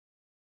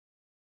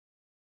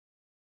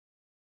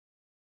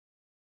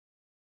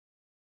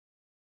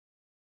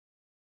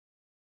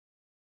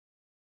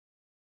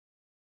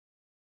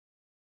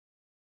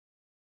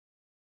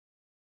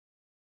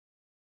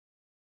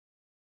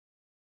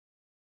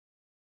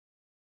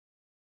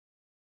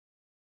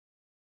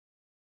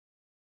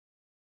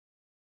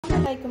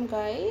Assalamualaikum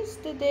guys,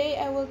 today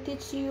I will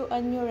teach you a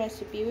new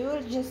recipe. We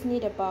will just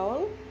need a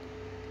bowl,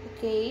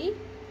 okay,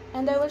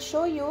 and I will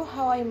show you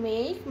how I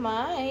make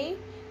my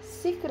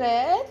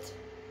secret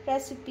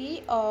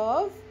recipe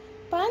of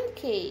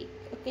pancake.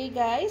 Okay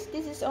guys,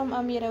 this is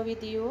Amira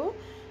with you,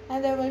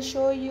 and I will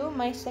show you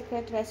my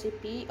secret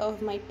recipe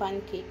of my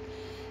pancake.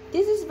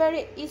 This is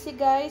very easy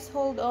guys.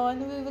 Hold on,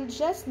 we will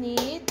just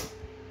need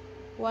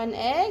one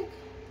egg.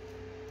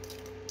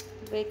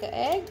 Break an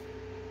egg,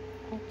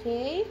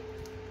 okay.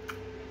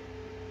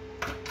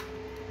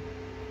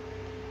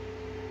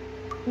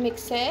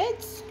 Mix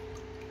it,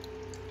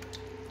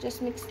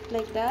 just mix it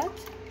like that.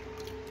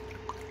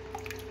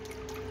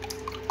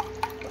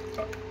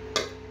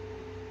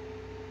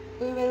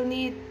 We will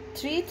need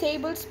 3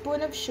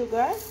 tablespoons of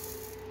sugar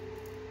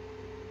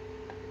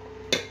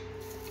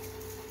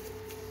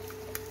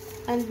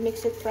and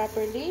mix it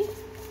properly.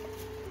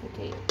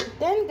 Okay,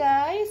 then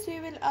guys,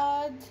 we will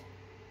add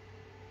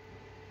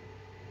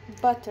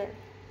butter.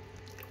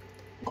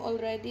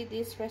 Already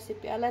this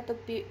recipe, a lot of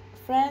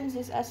friends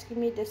is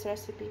asking me this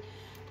recipe.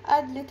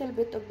 Add little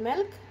bit of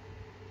milk.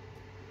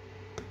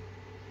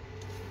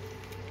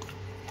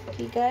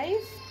 Okay guys,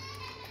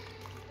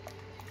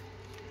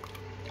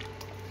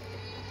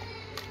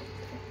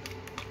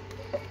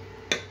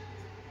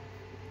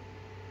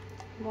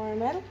 more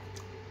milk.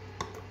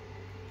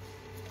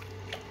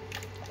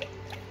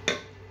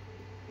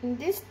 And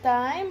this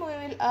time we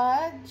will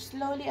add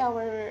slowly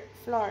our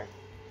flour.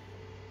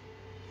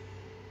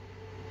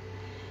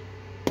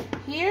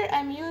 Here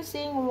I'm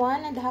using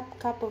 1.5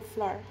 cup of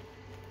flour.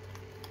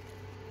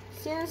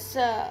 Since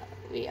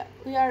we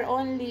are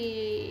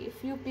only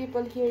few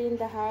people here in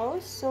the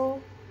house, so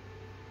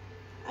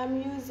I'm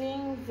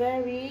using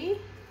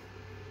very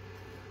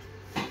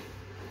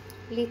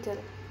little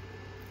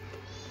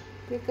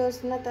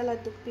because not a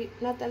lot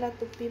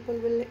of people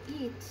will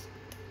eat.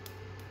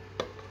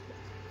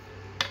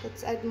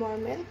 Let's add more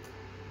milk.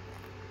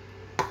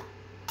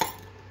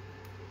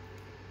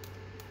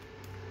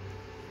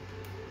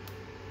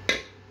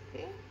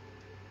 Okay.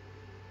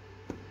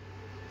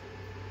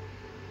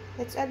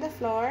 Let's add the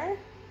flour.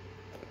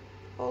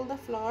 All the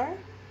flour.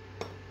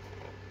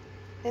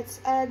 Let's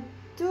add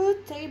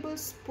 2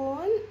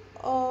 tablespoons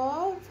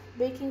of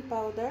baking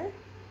powder.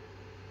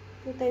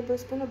 2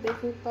 tablespoons of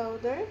baking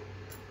powder.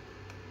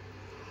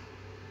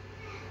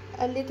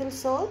 A little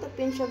salt, a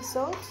pinch of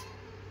salt.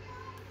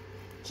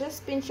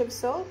 Just pinch of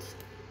salt.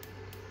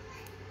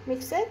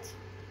 Mix it.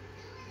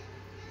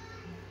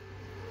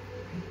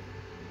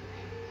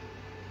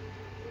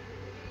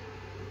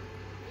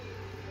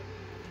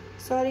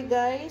 Sorry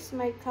guys,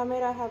 my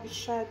camera have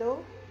shadow.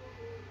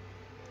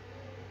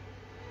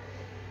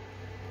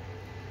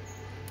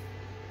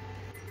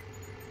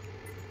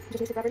 Just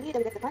mix it properly,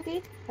 then we get the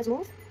pancake as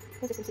smooth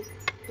consistency.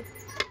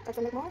 Add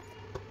some more.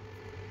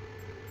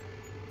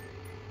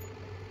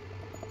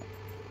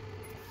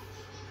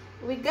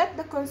 We got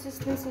the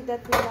consistency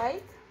that we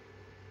like.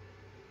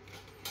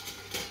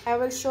 I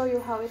will show you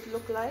how it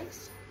look like.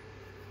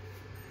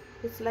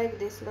 It's like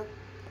this. Look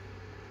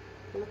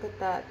at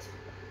that.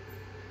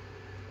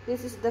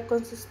 This is the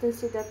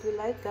consistency that we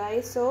like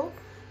guys. So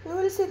we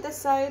will set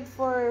aside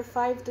for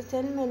 5 to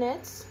 10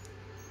 minutes,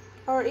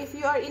 or if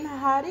you are in a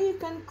hurry you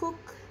can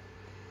cook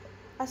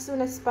as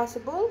soon as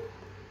possible.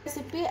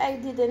 Recipe I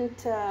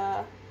didn't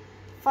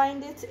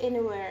find it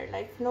anywhere,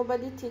 like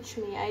nobody teach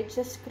me, I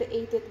just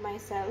created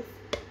myself.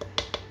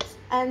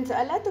 And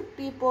a lot of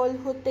people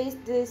who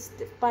taste this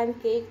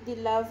pancake, they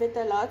love it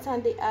a lot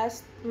and they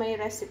ask my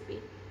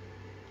recipe.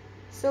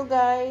 So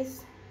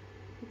guys,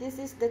 this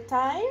is the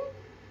time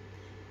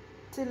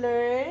to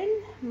learn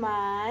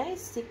my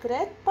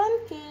secret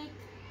pancake.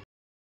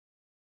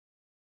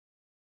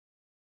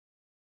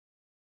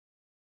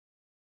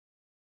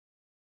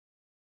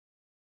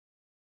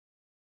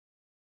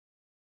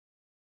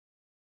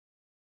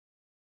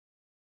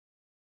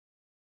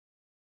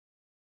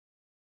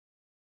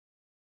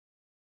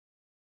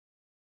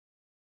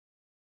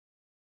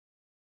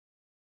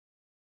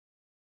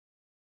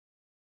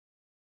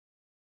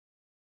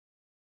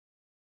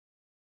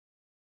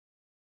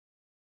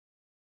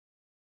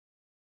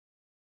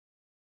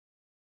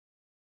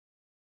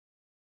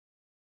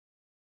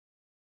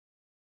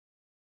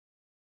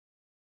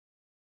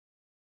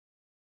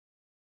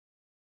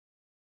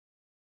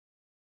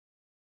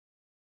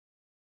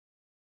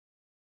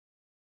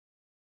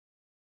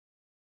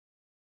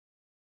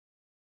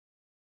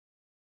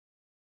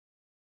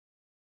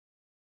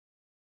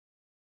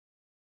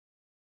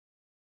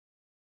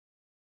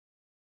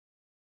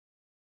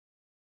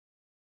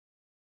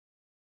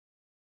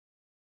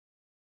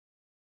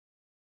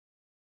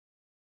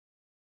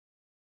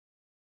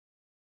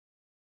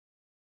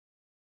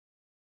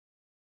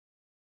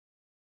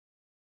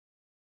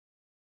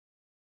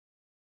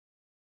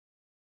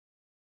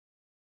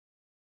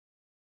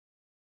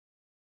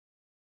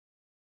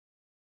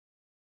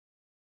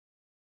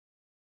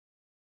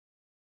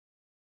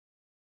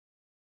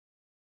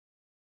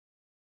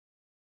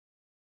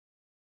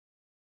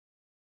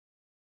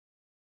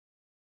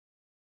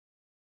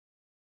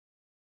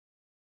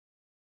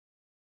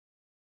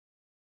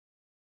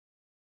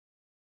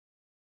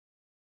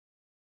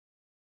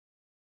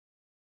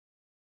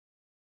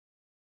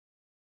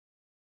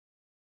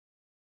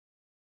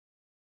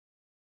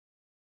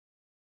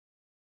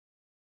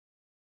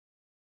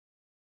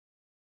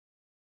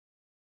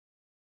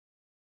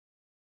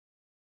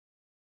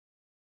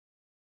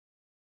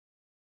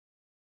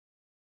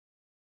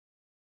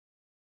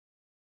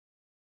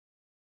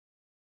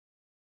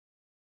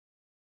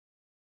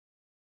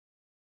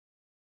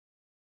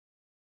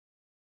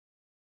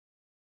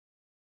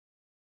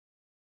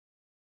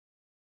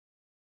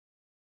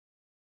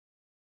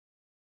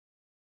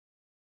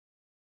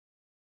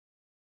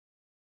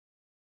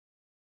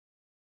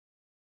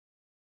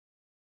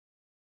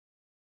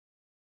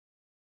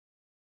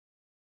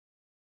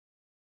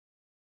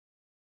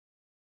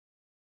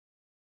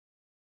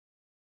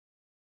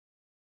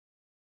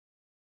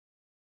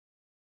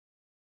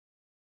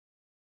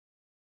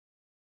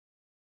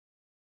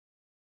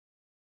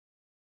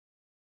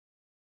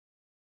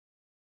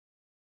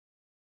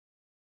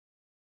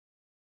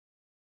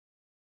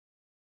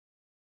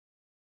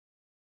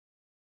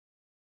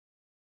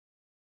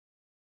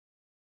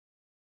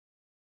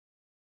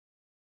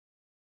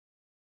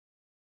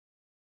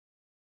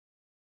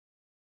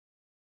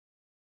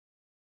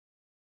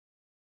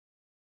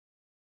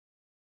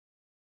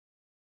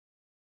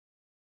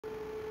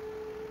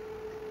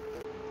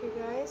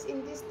 guys,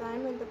 in this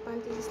time when the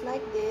pancake is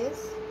like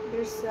this,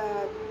 there's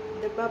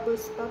the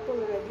bubbles pop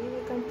already.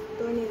 We can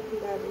turn it to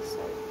the other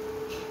side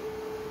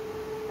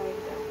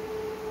like that.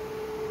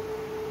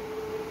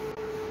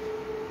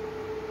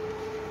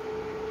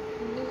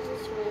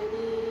 This is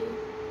ready.